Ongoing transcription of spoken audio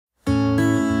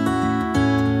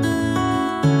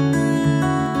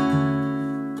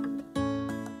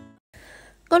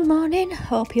Good morning,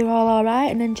 hope you're all alright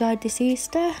and enjoyed this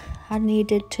Easter. I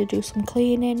needed to do some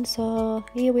cleaning, so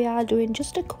here we are doing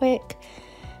just a quick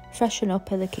freshen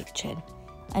up of the kitchen.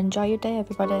 Enjoy your day,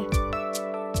 everybody.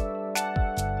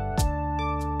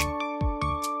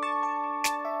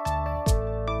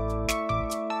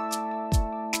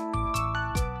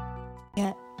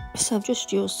 Yeah, so I've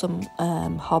just used some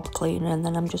hob cleaner and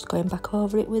then I'm just going back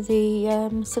over it with the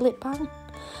sillet pan.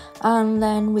 And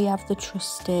then we have the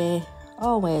trusty,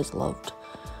 always loved,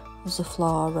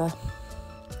 Zoflora.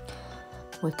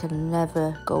 We can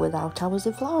never go without our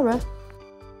Zoflora.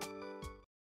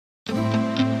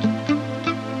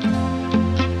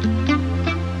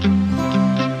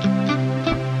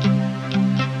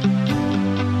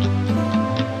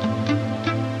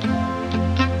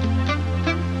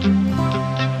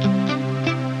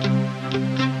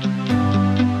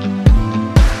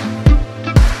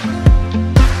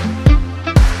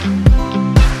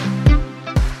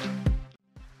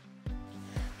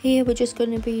 Here we're just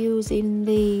going to be using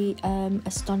the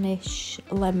Astonish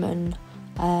lemon.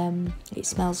 It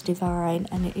smells divine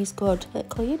and it is good at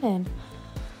cleaning.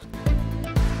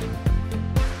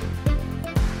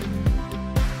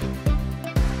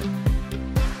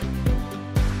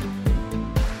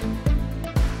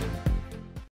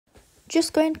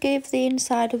 Just going to give the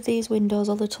inside of these windows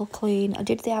a little clean. I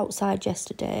did the outside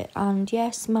yesterday and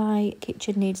yes, my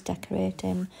kitchen needs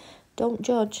decorating. Don't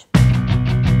judge.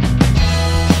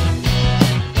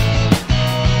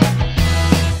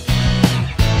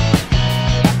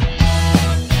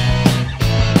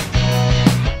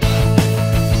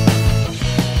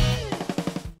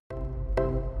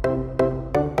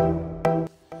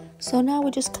 So now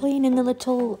we're just cleaning the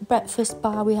little breakfast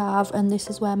bar we have, and this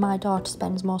is where my daughter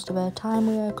spends most of her time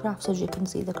with her crafts. As you can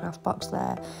see, the craft box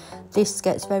there. This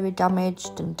gets very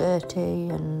damaged and dirty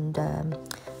and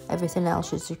everything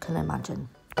else as you can imagine.